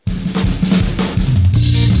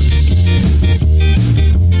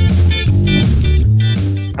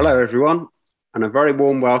Hello everyone, and a very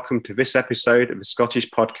warm welcome to this episode of the Scottish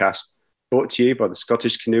Podcast, brought to you by the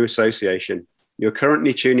Scottish Canoe Association. You're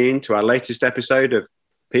currently tuning in to our latest episode of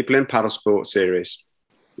People in Paddlesport series.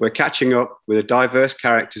 We're catching up with the diverse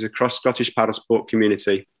characters across Scottish paddlesport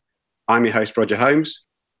community. I'm your host, Roger Holmes.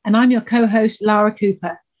 And I'm your co-host, Lara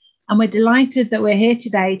Cooper. And we're delighted that we're here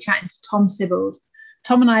today chatting to Tom Sibbald.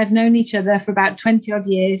 Tom and I have known each other for about 20 odd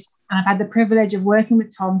years, and I've had the privilege of working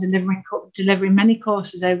with Tom, delivering many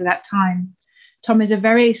courses over that time. Tom is a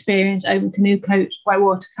very experienced open canoe coach,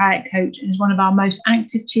 whitewater kayak coach, and is one of our most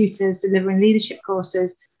active tutors, delivering leadership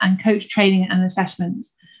courses and coach training and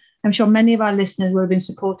assessments. I'm sure many of our listeners will have been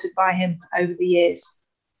supported by him over the years.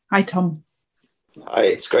 Hi, Tom. Hi,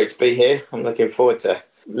 it's great to be here. I'm looking forward to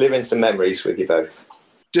living some memories with you both.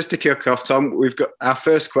 Just to kick off, Tom, we've got our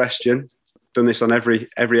first question. Done this on every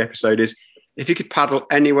episode, is if you could paddle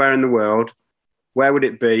anywhere in the world, where would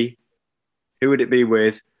it be, who would it be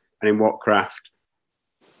with, and in what craft?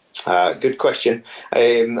 Good question.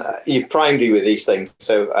 You've primed me with these things,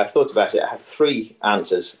 so I thought about it. I have three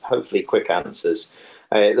answers, hopefully quick answers.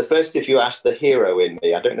 The first, if you ask the hero in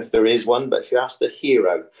me, I don't know if there is one, but if you ask the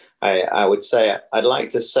hero, I would say I'd like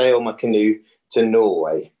to sail my canoe to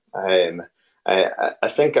Norway. I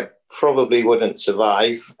think I probably wouldn't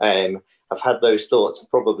survive. I've had those thoughts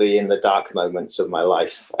probably in the dark moments of my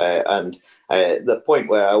life, and the point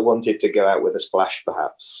where I wanted to go out with a splash,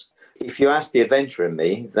 perhaps. If you ask the adventurer in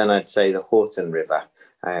me, then I'd say the Horton River,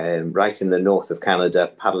 right in the north of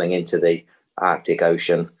Canada, paddling into the Arctic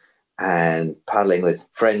Ocean and paddling with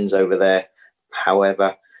friends over there.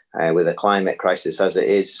 However, with a climate crisis as it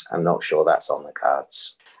is, I'm not sure that's on the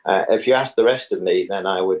cards. If you ask the rest of me, then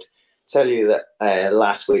I would tell you that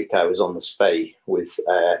last week I was on the Spey with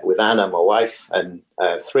Anna, my wife, and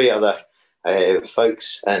three other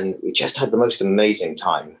folks, and we just had the most amazing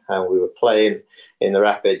time. We were playing in the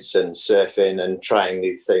rapids and surfing and trying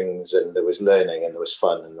new things, and there was learning and there was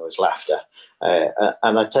fun and there was laughter,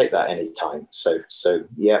 and I'd take that any time. So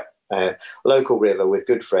yeah, local river with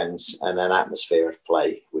good friends and an atmosphere of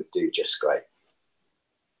play would do just great.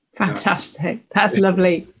 Fantastic. That's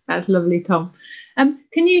lovely. That's lovely, Tom.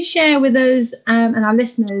 Can you share with us and our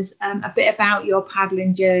listeners a bit about your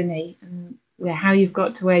paddling journey and how you've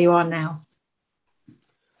got to where you are now?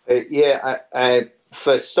 I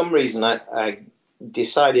for some reason, I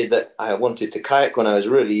decided that I wanted to kayak when I was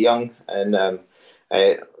really young, and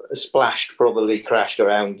splashed, probably crashed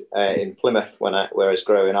around in Plymouth where I was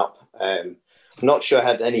growing up. Not sure I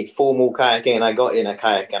had any formal kayaking, and I got in a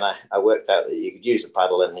kayak and I worked out that you could use a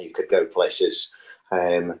paddle and you could go places.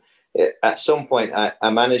 At some point, I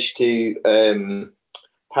managed to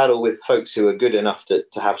paddle with folks who were good enough to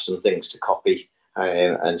have some things to copy.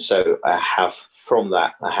 And so I have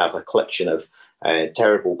a collection of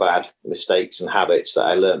terrible bad mistakes and habits that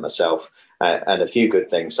I learned myself, and a few good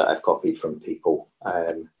things that I've copied from people.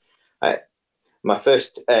 My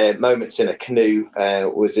first moments in a canoe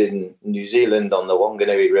was in New Zealand on the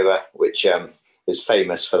Wanganui River, which is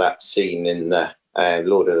famous for that scene in the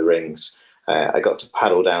Lord of the Rings. I got to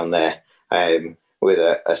paddle down there with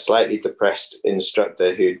a slightly depressed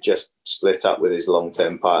instructor who'd just split up with his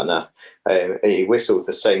long-term partner. He whistled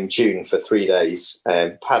the same tune for 3 days,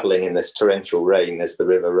 paddling in this torrential rain as the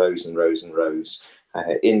river rose and rose and rose.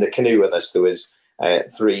 In the canoe with us, there was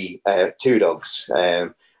two dogs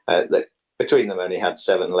that between them only had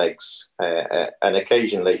 7 legs, and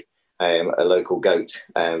occasionally a local goat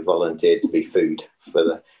volunteered to be food for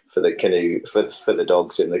the canoe for the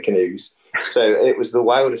dogs in the canoes. So it was the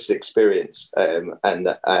wildest experience,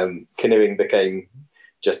 and canoeing became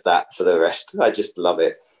just that for the rest. I just love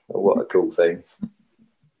it. What a cool thing!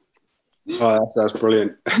 Oh, that sounds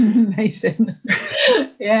brilliant. Amazing.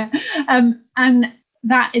 Yeah, and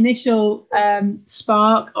that initial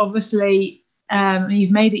spark, obviously,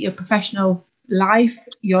 you've made it your professional life,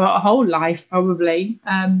 your whole life, probably.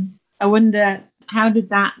 I wonder, how did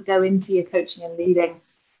that go into your coaching and leading?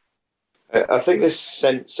 I think this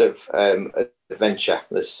sense of adventure,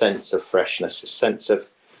 this sense of freshness, a sense of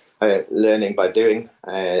learning by doing,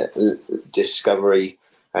 discovery,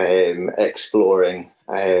 exploring,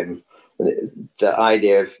 the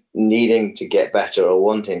idea of needing to get better or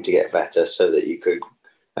wanting to get better so that you could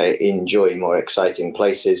enjoy more exciting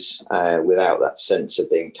places without that sense of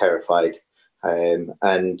being terrified.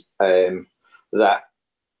 And that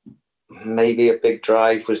maybe a big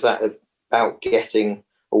drive was that about getting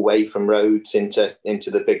away from roads into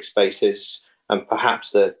the big spaces, and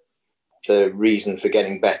perhaps the reason for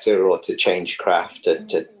getting better or to change craft,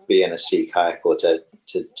 to be in a sea kayak or to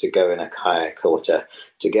go in a kayak or to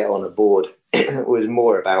get on a board was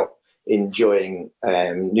more about enjoying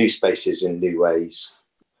new spaces in new ways.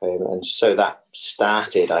 And so that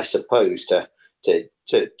started, I suppose, to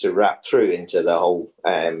wrap through into the whole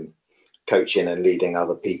coaching and leading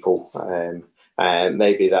other people.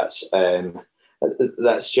 Maybe that's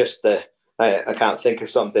just I can't think of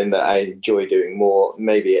something that I enjoy doing more.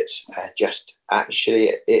 Maybe it's just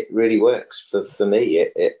actually it really works for me.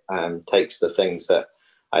 It takes the things that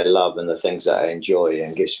I love and the things that I enjoy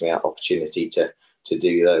and gives me an opportunity to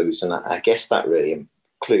do those. And I guess that really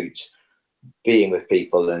includes being with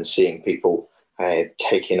people and seeing people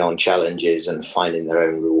taking on challenges and finding their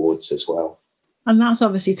own rewards as well. And that's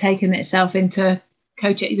obviously taken itself into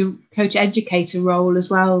the coach educator role as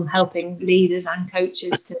well, helping leaders and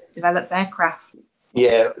coaches to develop their craft.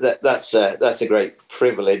 Yeah, that's a great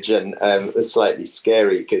privilege, and it's slightly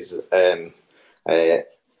scary because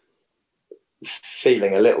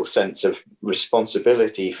feeling a little sense of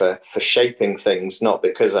responsibility for shaping things, not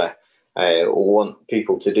because I want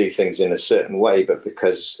people to do things in a certain way, but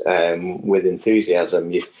because with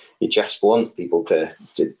enthusiasm, you just want people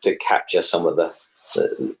to capture some of the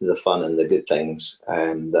fun and the good things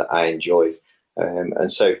that I enjoy.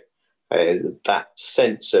 And so that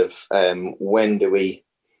sense of when do we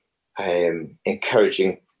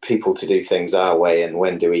encouraging people to do things our way, and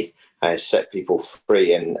when do we set people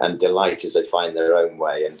free and delight as they find their own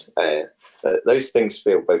way. And those things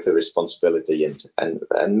feel both a responsibility and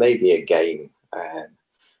maybe a game.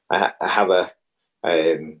 I have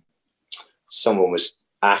someone was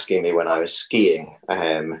asking me when I was skiing.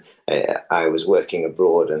 I was working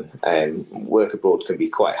abroad, and work abroad can be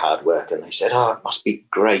quite hard work. And they said, "Oh, it must be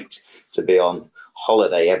great to be on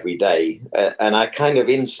holiday every day." And I kind of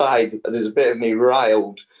inside, there's a bit of me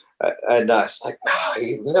riled. And I was like, "Oh,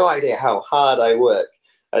 you have no idea how hard I work."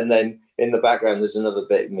 And then in the background, there's another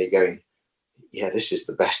bit of me going, "Yeah, this is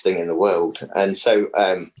the best thing in the world." And so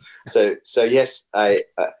yes, I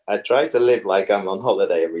try to live like I'm on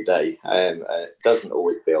holiday every day. It doesn't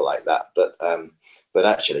always feel like that, but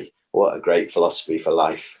actually, what a great philosophy for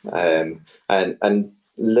life. And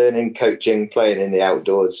learning, coaching, playing in the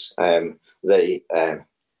outdoors, it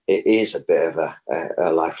is a bit of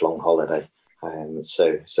a lifelong holiday.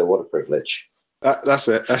 So what a privilege. That's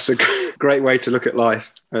a great way to look at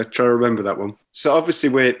life. Try to remember that one. So obviously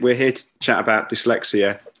we're here to chat about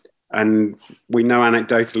dyslexia, and we know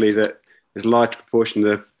anecdotally that there's a large proportion of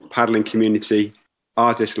the paddling community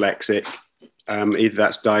are dyslexic, either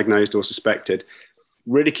that's diagnosed or suspected.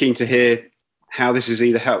 Really keen to hear how this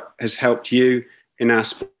has helped you in our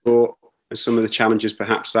sport and some of the challenges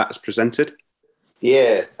perhaps that has presented.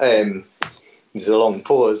 Yeah, there's a long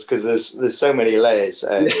pause because there's so many layers.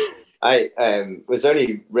 I was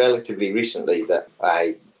only relatively recently that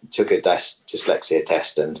I took a dyslexia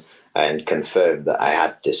test and confirmed that I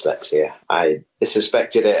had dyslexia. I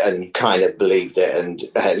suspected it and kind of believed it and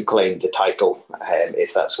claimed the title,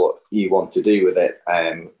 if that's what you want to do with it,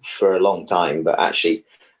 for a long time, but actually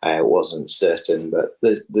wasn't certain. But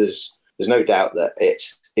there's no doubt that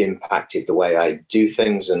it's impacted the way I do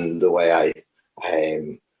things and the way I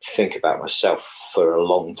think about myself for a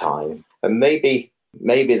long time. And maybe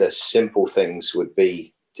the simple things would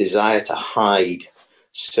be desire to hide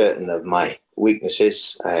certain of my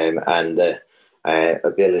weaknesses and the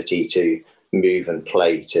ability to move and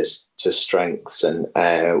play to strengths. And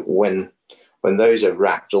when those are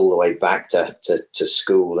wrapped all the way back to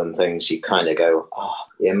school and things, you kind of go, "Oh,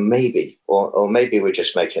 yeah, maybe," or maybe we're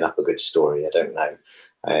just making up a good story. I don't know.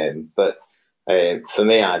 But for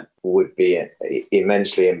me, I would be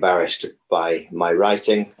immensely embarrassed by my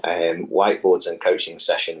writing. Whiteboards and coaching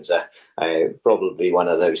sessions are probably one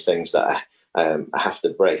of those things that I have to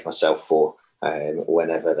brave myself for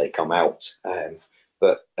whenever they come out.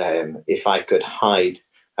 But if I could hide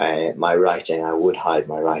my writing, I would hide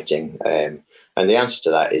my writing. And the answer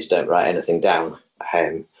to that is don't write anything down.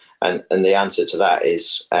 And the answer to that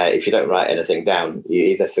is if you don't write anything down, you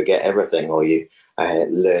either forget everything or you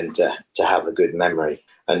learn to have a good memory.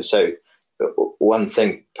 And so one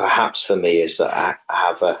thing perhaps for me is that I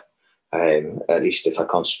have at least if I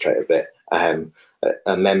concentrate a bit,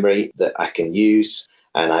 a memory that I can use,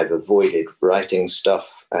 and I've avoided writing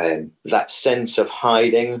stuff. That sense of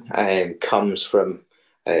hiding comes from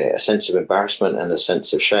a sense of embarrassment and a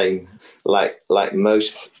sense of shame. Like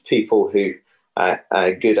most people who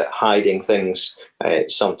are good at hiding things,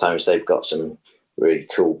 sometimes they've got some really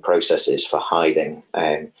cool processes for hiding.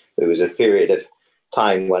 There was a period of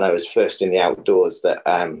time when I was first in the outdoors that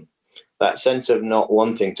that sense of not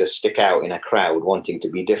wanting to stick out in a crowd, wanting to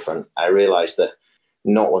be different. I realized that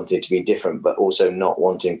not wanting to be different, but also not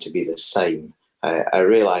wanting to be the same. I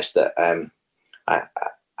realized that I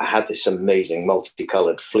had this amazing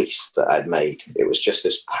multicolored fleece that I'd made. It was just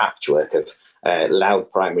this patchwork of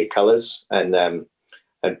loud primary colors, and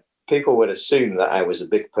people would assume that I was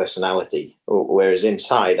a big personality, whereas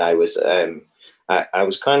inside I was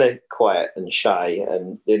kind of quiet and shy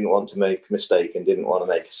and didn't want to make a mistake and didn't want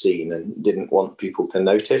to make a scene and didn't want people to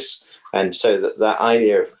notice. And so that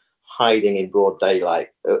idea of hiding in broad daylight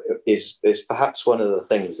is perhaps one of the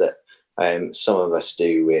things that some of us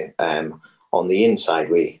do. On the inside,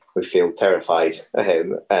 we feel terrified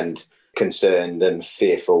and concerned and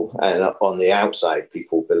fearful, and on the outside,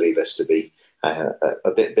 people believe us to be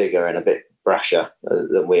a bit bigger and a bit brasher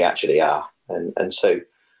than we actually are. And so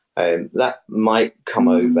that might come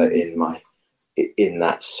over in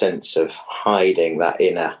that sense of hiding, that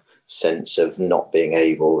inner sense of not being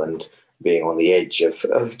able and being on the edge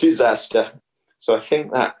of disaster. So I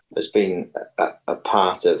think that has been a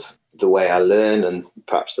part of the way I learn and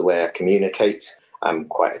perhaps the way I communicate. I'm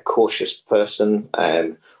quite a cautious person,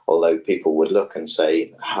 although people would look and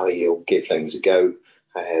say, "How you'll give things a go."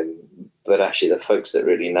 But actually the folks that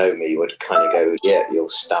really know me would kind of go, "Yeah, you'll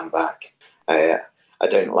stand back." I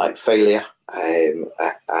don't like failure.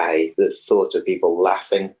 The thought of people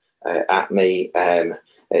laughing at me,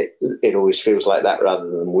 it always feels like that rather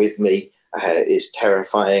than with me, is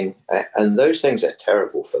terrifying. And those things are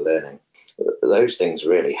terrible for learning. Those things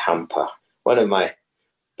really hamper. One of my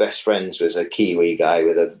best friends was a Kiwi guy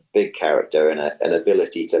with a big character and an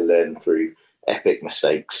ability to learn through epic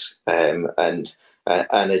mistakes, and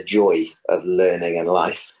a joy of learning and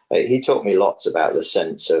life. He taught me lots about the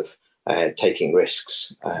sense of taking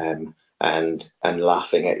risks and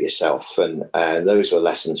laughing at yourself. And those were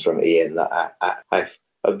lessons from Ian that I've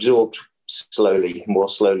absorbed more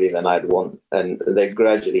slowly than I'd want. And they've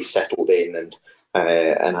gradually settled in.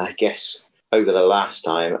 And I guess over the last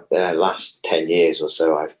 10 years or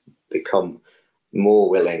so, I've become more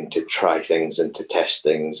willing to try things and to test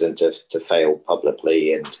things and to fail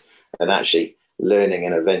publicly, and actually learning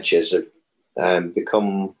and adventures have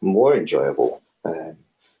become more enjoyable.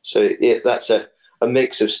 So that's a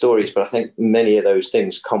mix of stories, but I think many of those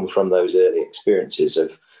things come from those early experiences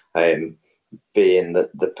of being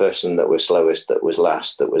the person that was slowest, that was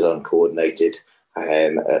last, that was uncoordinated,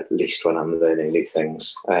 at least when I'm learning new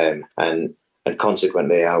things. And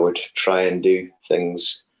consequently, I would try and do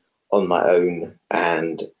things on my own,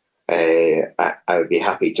 and I would be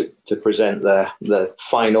happy to present the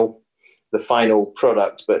final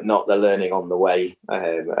product, but not the learning on the way.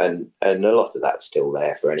 And a lot of that's still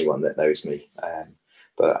there for anyone that knows me.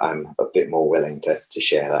 But I'm a bit more willing to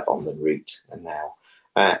share that on the route now.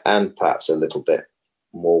 And perhaps a little bit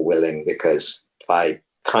more willing, because by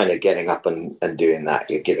kind of getting up and doing that,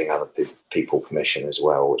 you're giving other people permission as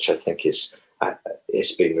well, which I think it's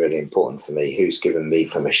been really important for me. Who's given me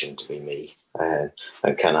permission to be me?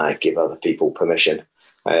 And can I give other people permission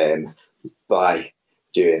by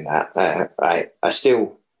doing that? I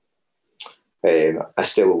still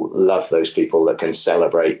love those people that can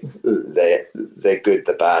celebrate the good,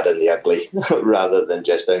 the bad, and the ugly, rather than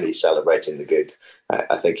just only celebrating the good.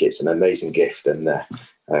 I think it's an amazing gift, and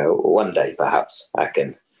one day perhaps I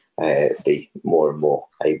can be more and more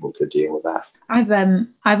able to deal with that.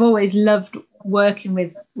 I've always loved working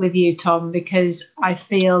with you, Tom, because I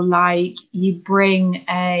feel like you bring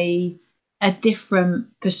a different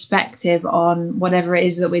perspective on whatever it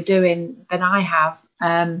is that we're doing than I have.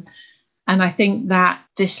 And I think that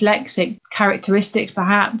dyslexic characteristics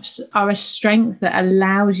perhaps are a strength that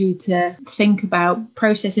allows you to think about,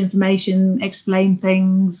 process information, explain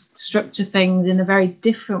things, structure things in a very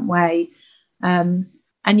different way. And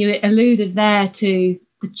you alluded there to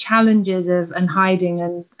the challenges of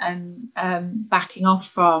hiding and backing off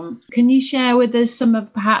from. Can you share with us some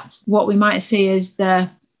of perhaps what we might see as the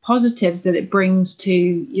positives that it brings to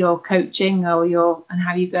your coaching or and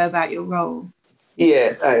how you go about your role?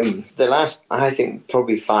 Yeah, the last, I think,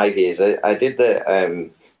 probably 5 years, I did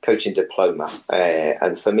the coaching diploma.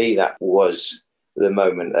 And for me, that was the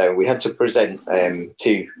moment we had to present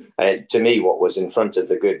to me what was in front of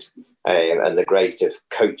the good and the great of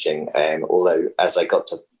coaching. Although as I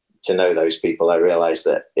got to know those people, I realized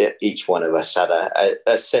that each one of us had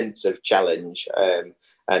a sense of challenge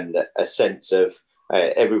and a sense of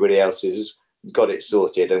everybody else's got it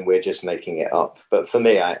sorted and we're just making it up. But for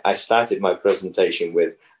me, I started my presentation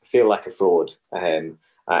with, I feel like a fraud.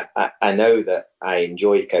 I know that I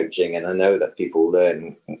enjoy coaching and I know that people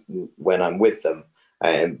learn when I'm with them.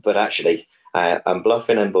 But actually, I'm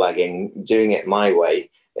bluffing and blagging, doing it my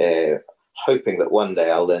way, hoping that one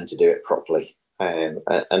day I'll learn to do it properly. And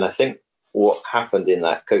I think what happened in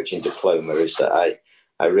that coaching diploma is that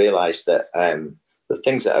I realized that the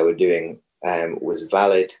things that I was doing was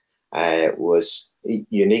valid, was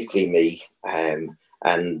uniquely me,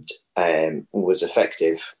 and was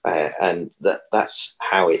effective, and that's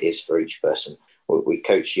how it is for each person. We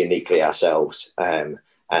coach uniquely ourselves, and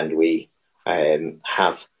we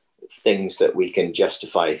have things that we can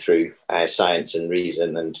justify through science and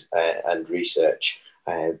reason and research,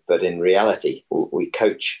 but in reality we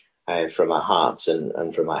coach from our hearts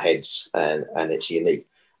and from our heads, and it's unique.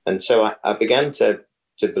 And so I began to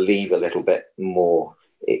believe a little bit more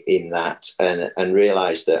in that, and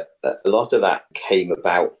realized that a lot of that came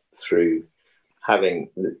about through having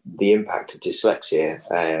the impact of dyslexia,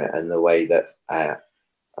 and the way that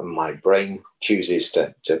my brain chooses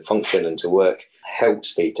to function and to work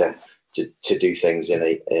helps me to do things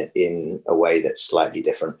in a way that's slightly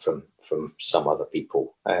different from some other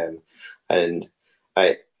people. And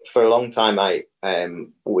for a long time, I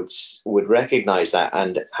would recognize that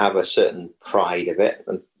and have a certain pride of it,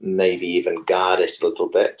 and maybe even guard it a little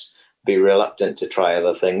bit, be reluctant to try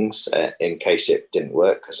other things in case it didn't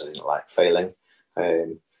work, because I didn't like failing.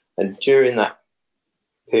 And during that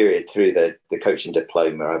period through the coaching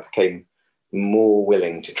diploma, I became more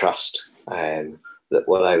willing to trust that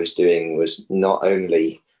what I was doing was not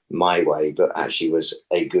only my way, but actually was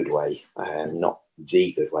a good way, not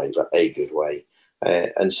the good way, but a good way.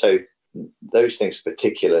 And so those things,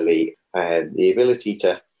 particularly the ability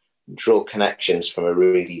to draw connections from a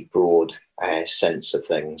really broad sense of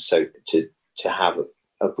things. So to have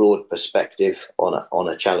a broad perspective on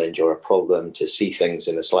a challenge or a problem, to see things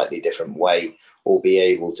in a slightly different way, or be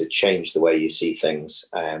able to change the way you see things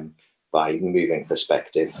by moving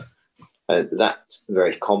perspective. That's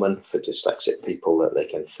very common for dyslexic people, that they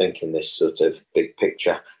can think in this sort of big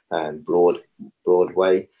picture, broad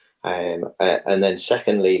way. And then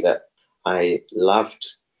secondly, that I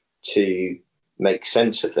loved to make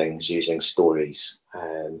sense of things using stories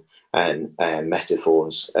and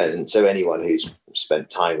metaphors. And so anyone who's spent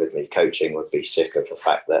time with me coaching would be sick of the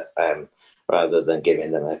fact that rather than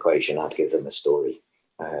giving them an equation, I'd give them a story.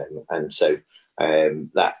 And so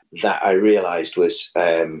that I realized was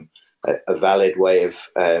a valid way of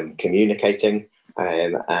communicating,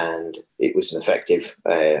 and it was an effective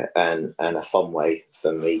and a fun way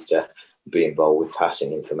for me to be involved with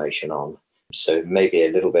passing information on. So maybe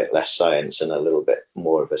a little bit less science and a little bit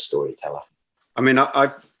more of a storyteller. I mean,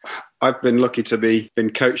 I've been lucky to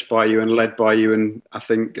been coached by you and led by you, and I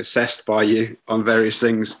think assessed by you on various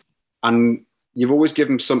things. And you've always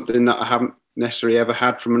given something that I haven't necessarily ever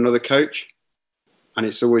had from another coach. And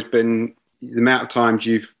it's always been the amount of times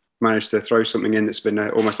you've managed to throw something in that's been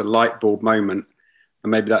almost a light bulb moment. And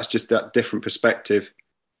maybe that's just that different perspective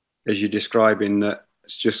as you're describing, that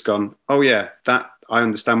it's just gone, oh yeah, that I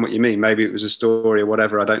understand what you mean. Maybe it was a story or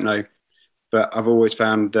whatever, I don't know. But I've always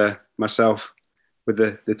found myself with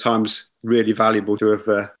the times really valuable to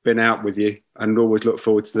have been out with you, and always look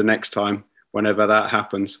forward to the next time whenever that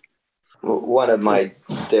happens. One of my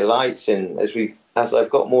delights as I've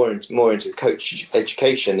got more into coach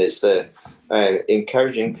education is the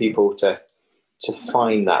encouraging people to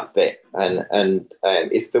find that bit, and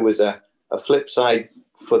if there was a flip side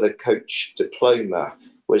for the coach diploma,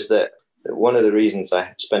 was that one of the reasons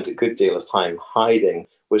I spent a good deal of time hiding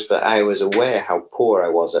was that I was aware how poor I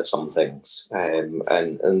was at some things,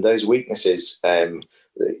 and those weaknesses,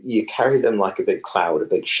 you carry them like a big cloud, a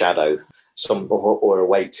big shadow, or a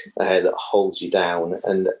weight that holds you down.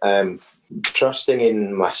 And trusting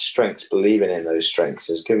in my strengths, believing in those strengths,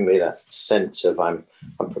 has given me that sense of I'm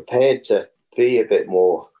prepared to be a bit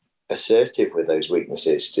more assertive with those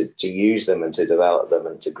weaknesses, to use them and to develop them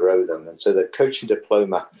and to grow them. And so the coaching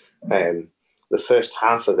diploma, the first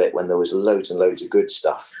half of it, when there was loads and loads of good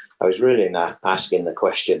stuff, I was really not asking the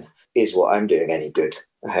question, is what I'm doing any good?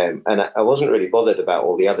 And I wasn't really bothered about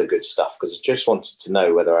all the other good stuff, because I just wanted to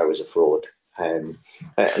know whether I was a fraud. And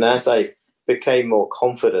as I became more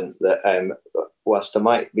confident that whilst I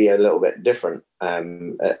might be a little bit different,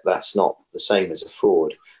 that's not the same as a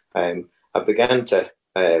fraud, I began to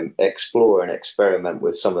explore and experiment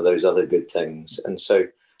with some of those other good things. And so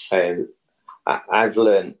I've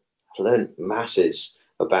learned masses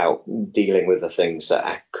about dealing with the things that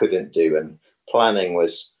I couldn't do, and planning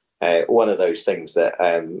was one of those things that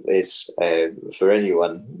is for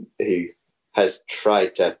anyone who has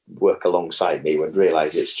tried to work alongside me would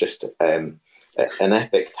realize it's just an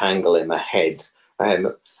epic tangle in my head,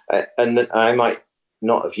 and I might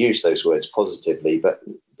not have used those words positively, but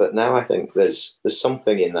now I think there's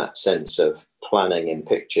something in that sense of planning in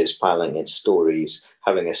pictures, planning in stories,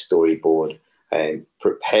 having a storyboard,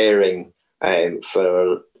 preparing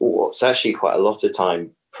for what's actually quite a lot of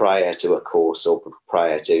time prior to a course or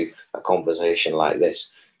prior to a conversation like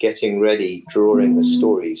this, getting ready, drawing the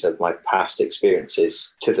stories of my past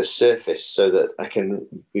experiences to the surface so that I can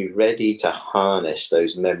be ready to harness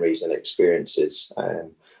those memories and experiences.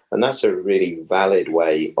 And that's a really valid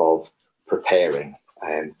way of preparing.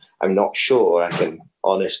 I'm not sure I can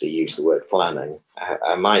honestly use the word planning.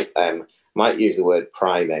 I might use the word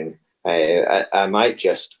priming. I might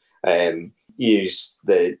just use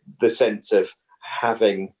the sense of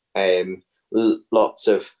having lots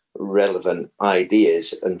of relevant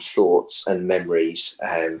ideas and thoughts and memories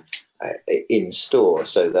in store,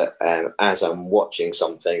 so that as I'm watching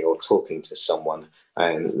something or talking to someone,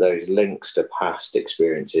 those links to past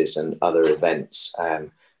experiences and other events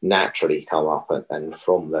naturally come up, and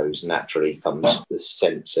from those naturally comes the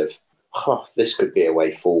sense of, this could be a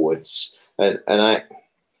way forwards. And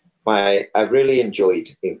I've really enjoyed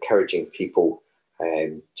encouraging people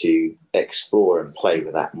to explore and play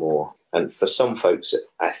with that more. And for some folks,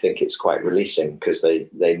 I think it's quite releasing because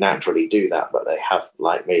they naturally do that, but they have,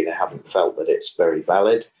 like me, they haven't felt that it's very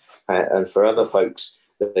valid. And for other folks,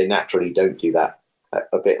 that they naturally don't do that,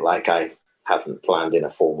 a bit like I haven't planned in a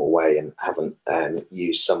formal way and haven't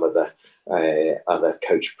used some of the other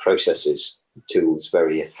coach processes tools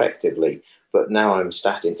very effectively. But now I'm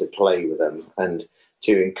starting to play with them and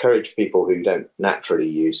to encourage people who don't naturally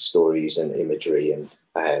use stories and imagery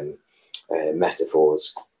and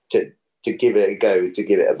metaphors to give it a go, to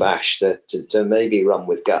give it a bash, to maybe run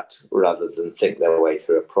with gut rather than think their way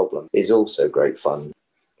through a problem is also great fun.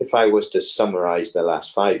 If I was to summarize the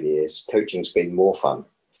last 5 years, coaching's been more fun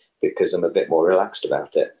because I'm a bit more relaxed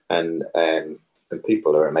about it, and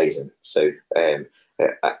people are amazing. So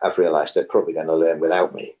I've realized they're probably going to learn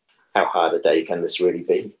without me. How hard a day can this really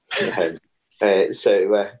be?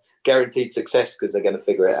 So guaranteed success because they're going to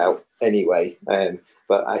figure it out anyway.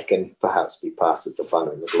 But I can perhaps be part of the fun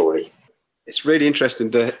and the glory. It's really interesting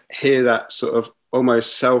to hear that sort of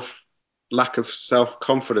almost lack of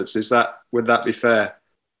self-confidence. Would that be fair?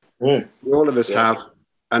 All of us have,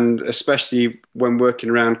 and especially when working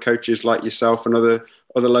around coaches like yourself and other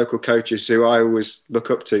local coaches who I always look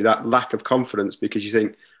up to, that lack of confidence, because you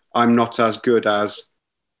think, I'm not as good as,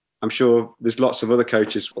 I'm sure there's lots of other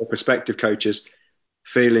coaches or prospective coaches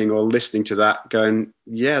feeling or listening to that going,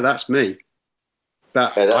 yeah, that's me.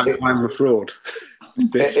 I'm a fraud.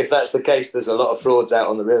 If that's the case, there's a lot of frauds out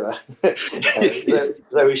on the river.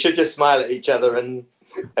 So we should just smile at each other and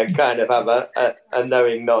kind of have a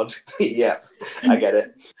knowing nod. Yeah, I get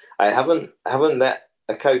it. I haven't met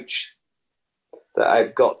a coach that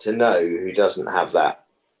I've got to know who doesn't have that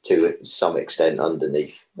to some extent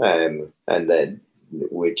underneath. And then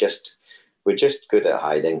we're just good at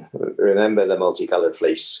hiding. Remember the multicolored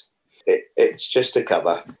fleece. It's just a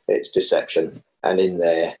cover. It's deception. And in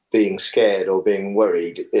there, being scared or being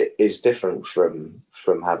worried, it is different from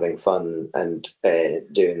having fun and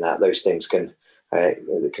doing that. Those things can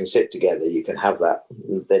sit together. You can have that.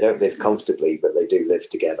 They don't live comfortably, but they do live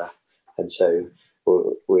together. And so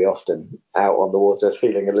we often out on the water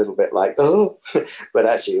feeling a little bit like, but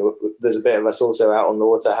actually there's a bit of us also out on the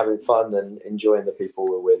water having fun and enjoying the people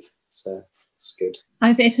we're with. So it's good.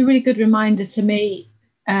 I think it's a really good reminder to me,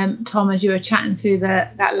 Tom, as you were chatting through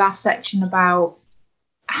that last section about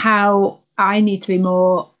how I need to be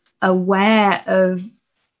more aware of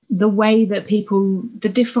the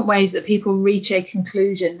different ways that people reach a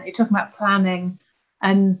conclusion. You're talking about planning,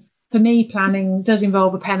 and for me, planning does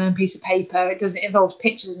involve a pen and a piece of paper. It doesn't involve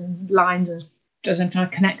pictures and lines and doesn't try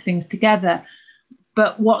to connect things together.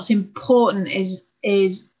 But what's important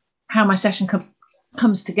is how my session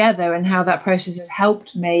comes together and how that process has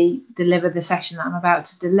helped me deliver the session that I'm about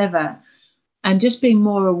to deliver. And just being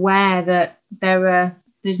more aware that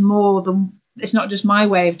there's more than, it's not just my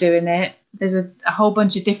way of doing it. There's a whole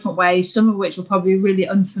bunch of different ways, some of which will probably be really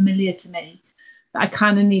unfamiliar to me, that I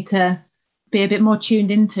kind of need to be a bit more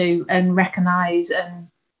tuned into and recognise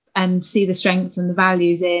and see the strengths and the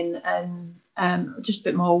values in, and just a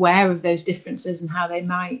bit more aware of those differences and how they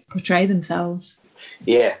might portray themselves.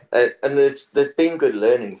 Yeah, and there's been good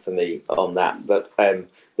learning for me on that, but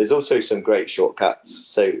there's also some great shortcuts.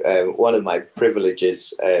 So one of my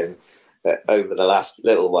privileges over the last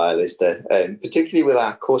little while is to, particularly with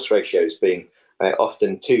our course ratios being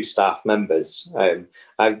often 2 staff members,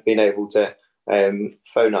 I've been able to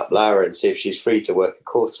phone up Laura and see if she's free to work a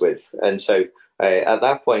course with. And so at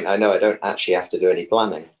that point, I know I don't actually have to do any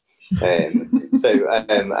planning.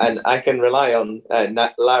 And I can rely on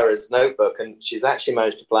Lara's notebook, and she's actually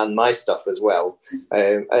managed to plan my stuff as well.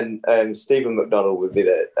 And Stephen McDonald would be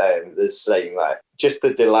the same. Like, just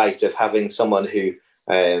the delight of having someone who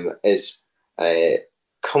is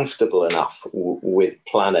comfortable enough with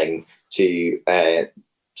planning to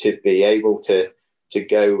be able to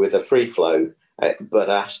go with a free flow, but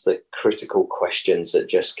ask the critical questions that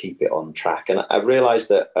just keep it on track. And I've realized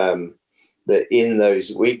that that in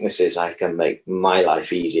those weaknesses, I can make my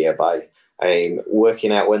life easier by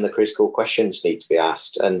working out when the critical questions need to be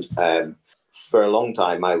asked. And for a long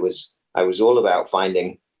time, I was all about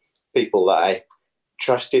finding people that I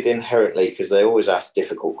trusted inherently, because they always ask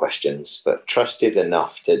difficult questions, but trusted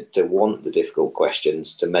enough to want the difficult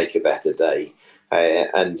questions to make a better day.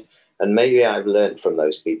 And maybe I've learned from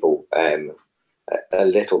those people a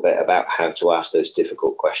little bit about how to ask those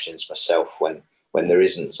difficult questions myself when there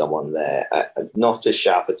isn't someone there. Not as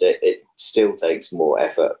sharp at it. It still takes more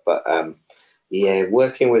effort, but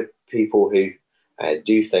working with people who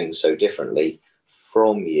do things so differently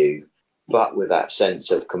from you, but with that sense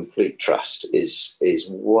of complete trust is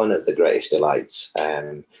one of the greatest delights.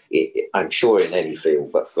 I'm sure in any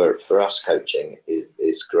field, but for us, coaching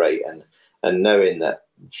is great. And knowing that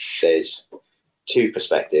there's two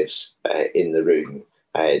perspectives in the room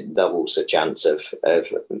doubles the chance of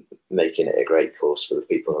making it a great course for the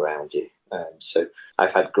people around you. So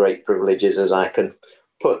I've had great privileges as I can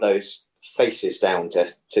put those faces down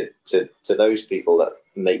to those people that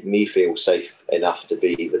make me feel safe enough to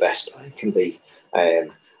be the best I can be,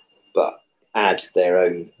 but add their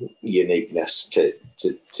own uniqueness to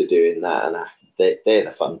doing that. And they're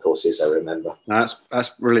the fun courses I remember. That's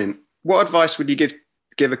brilliant. What advice would you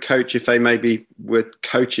give a coach if they maybe were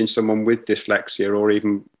coaching someone with dyslexia, or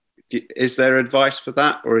even, is there advice for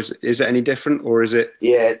that, or is it any different, or is it?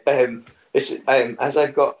 Yeah, as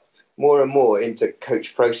I've got more and more into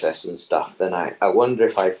coach process and stuff, then I wonder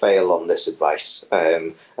if I fail on this advice.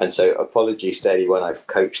 And so apologies to anyone I've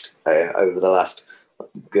coached over the last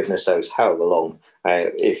goodness knows however long,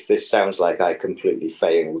 if this sounds like I completely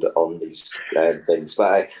failed on these things.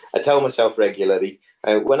 But I tell myself regularly,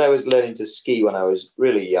 when I was learning to ski when I was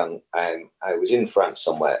really young, I was in France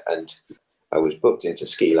somewhere and I was booked into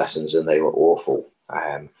ski lessons and they were awful.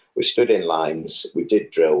 We stood in lines, we did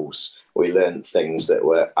drills, we learned things that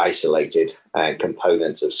were isolated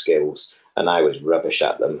components of skills, and I was rubbish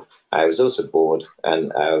at them. I was also bored,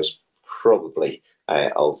 and I was probably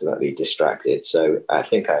ultimately distracted. So I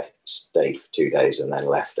think I stayed for 2 days and then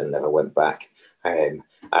left and never went back.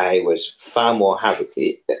 I was far more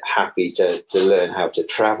happy to learn how to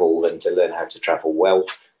travel than to learn how to travel well.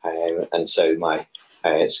 And so my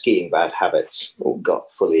skiing bad habits all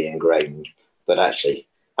got fully ingrained. But actually,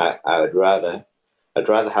 I'd rather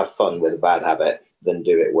have fun with a bad habit than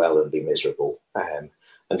do it well and be miserable.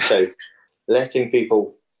 And so letting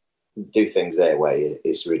people do things their way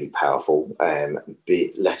is really powerful.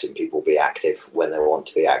 Letting people be active when they want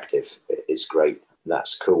to be active is great.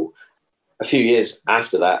 That's cool. A few years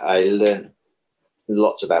after that, I learned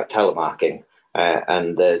lots about telemarketing.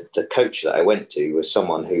 And the coach that I went to was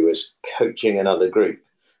someone who was coaching another group.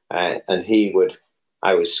 And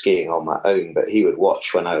I was skiing on my own, but he would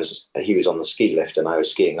watch when he was on the ski lift and I was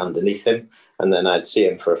skiing underneath him. And then I'd see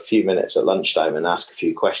him for a few minutes at lunchtime and ask a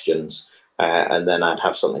few questions. And then I'd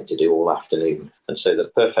have something to do all afternoon. And so the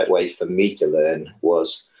perfect way for me to learn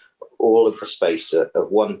was all of the space of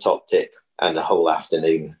one top tip and a whole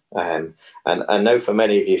afternoon. And I know for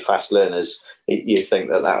many of you fast learners, you think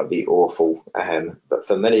that would be awful. But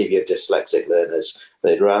for many of you dyslexic learners,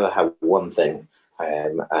 they'd rather have one thing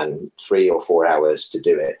and 3 or 4 hours to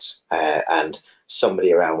do it, and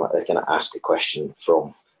somebody around that they can ask a question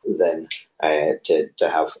from, than to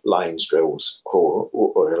have lines drills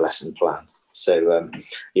or a lesson plan. So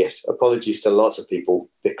yes, apologies to lots of people,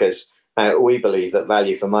 because we believe that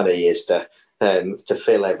value for money is to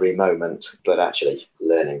fill every moment, but actually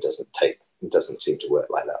learning doesn't seem to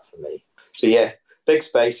work like that for me. So yeah, big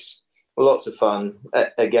space, lots of fun,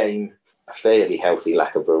 again, a fairly healthy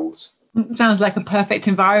lack of rules. It sounds like a perfect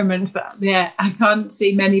environment, but yeah, I can't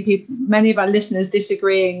see many of our listeners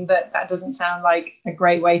disagreeing that doesn't sound like a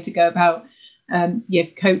great way to go about your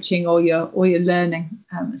coaching or your learning.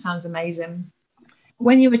 It sounds amazing.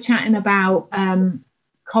 When you were chatting about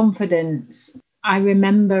confidence, I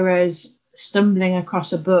remember us stumbling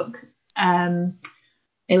across a book.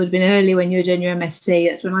 It would have been early when you were doing your MSc.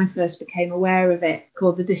 That's when I first became aware of it,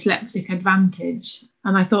 called The Dyslexic Advantage.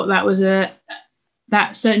 And I thought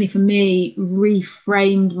that certainly for me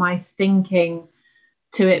reframed my thinking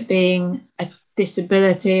to it being a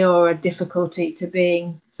disability or a difficulty to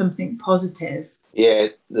being something positive. Yeah,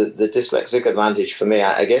 the Dyslexic Advantage for me,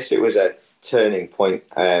 I guess it was a turning point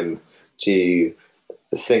to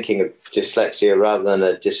the thinking of dyslexia rather than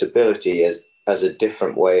a disability as a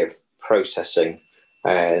different way of processing,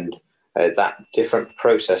 and that different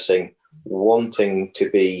processing wanting to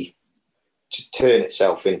be to turn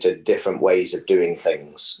itself into different ways of doing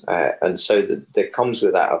things. And so there comes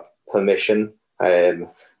with that a permission and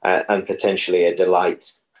potentially a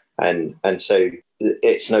delight. And so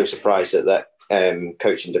it's no surprise that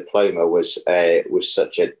coaching diploma was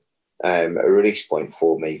such a release point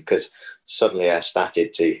for me, because suddenly I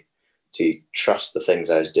started to trust the things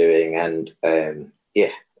I was doing, and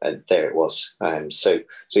there it was. So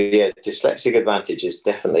Dyslexic Advantage is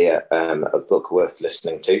definitely a book worth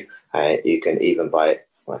listening to. You can even buy it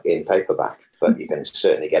in paperback, but you can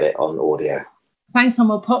certainly get it on audio. Thanks, Tom.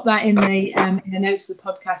 We'll pop that in the notes of the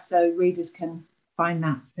podcast so readers can find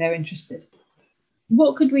that if they're interested.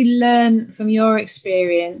 What could we learn from your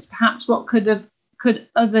experience? Perhaps what could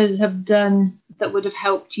others have done that would have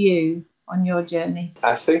helped you on your journey?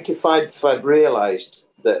 I think if I'd realised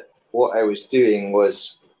that what I was doing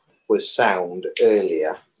was sound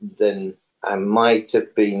earlier, then I might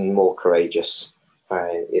have been more courageous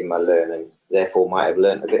in my learning. Therefore, might have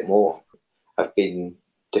learned a bit more. I've been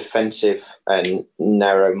defensive and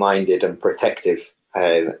narrow-minded and protective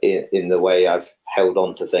in the way I've held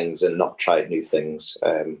on to things and not tried new things.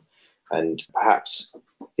 And perhaps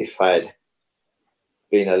if I'd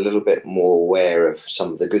been a little bit more aware of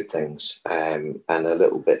some of the good things and a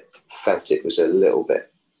little bit felt it was a little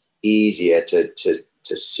bit easier to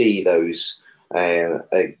see those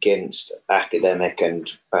against academic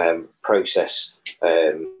and process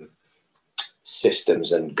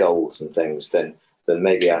systems and goals and things, then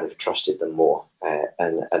maybe I'd have trusted them more,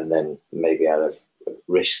 and then maybe I'd have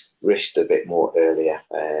risked a bit more earlier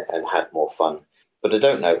and had more fun. But I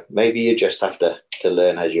don't know. Maybe you just have to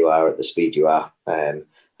learn as you are at the speed you are, and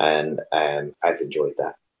I've enjoyed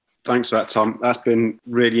that. Thanks for that, Tom. That's been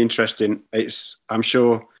really interesting. I'm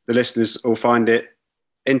sure the listeners will find it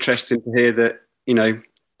interesting to hear that,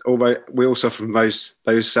 although we all suffer from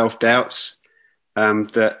those self-doubts,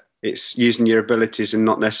 that it's using your abilities and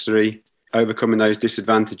not necessarily overcoming those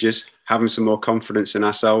disadvantages, having some more confidence in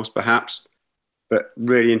ourselves, perhaps. But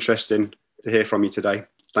really interesting to hear from you today.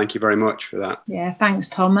 Thank you very much for that. Yeah, thanks,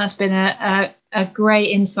 Tom. That's been a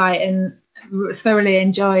great insight, and thoroughly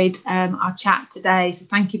enjoyed our chat today. So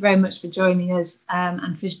thank you very much for joining us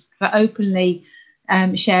and for openly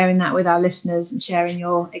sharing that with our listeners and sharing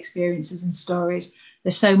your experiences and stories.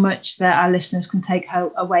 There's so much that our listeners can take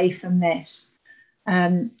away from this.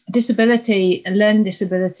 Disability and learning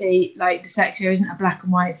disability, like dyslexia, isn't a black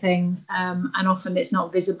and white thing, and often it's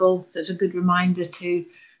not visible. So it's a good reminder to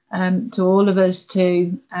all of us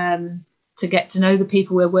to get to know the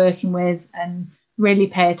people we're working with and really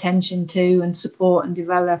pay attention to and support and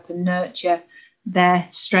develop and nurture their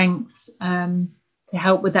strengths to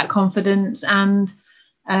help with that confidence and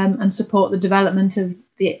support the development of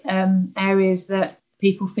the areas that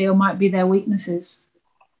people feel might be their weaknesses.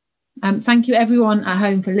 Thank you everyone at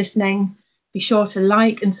home for listening. Be sure to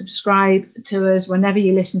like and subscribe to us whenever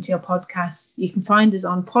you listen to your podcast. You can find us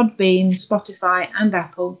on Podbean, Spotify and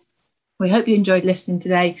Apple. We hope you enjoyed listening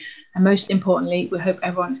today, and most importantly, we hope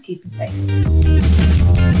everyone is keeping safe.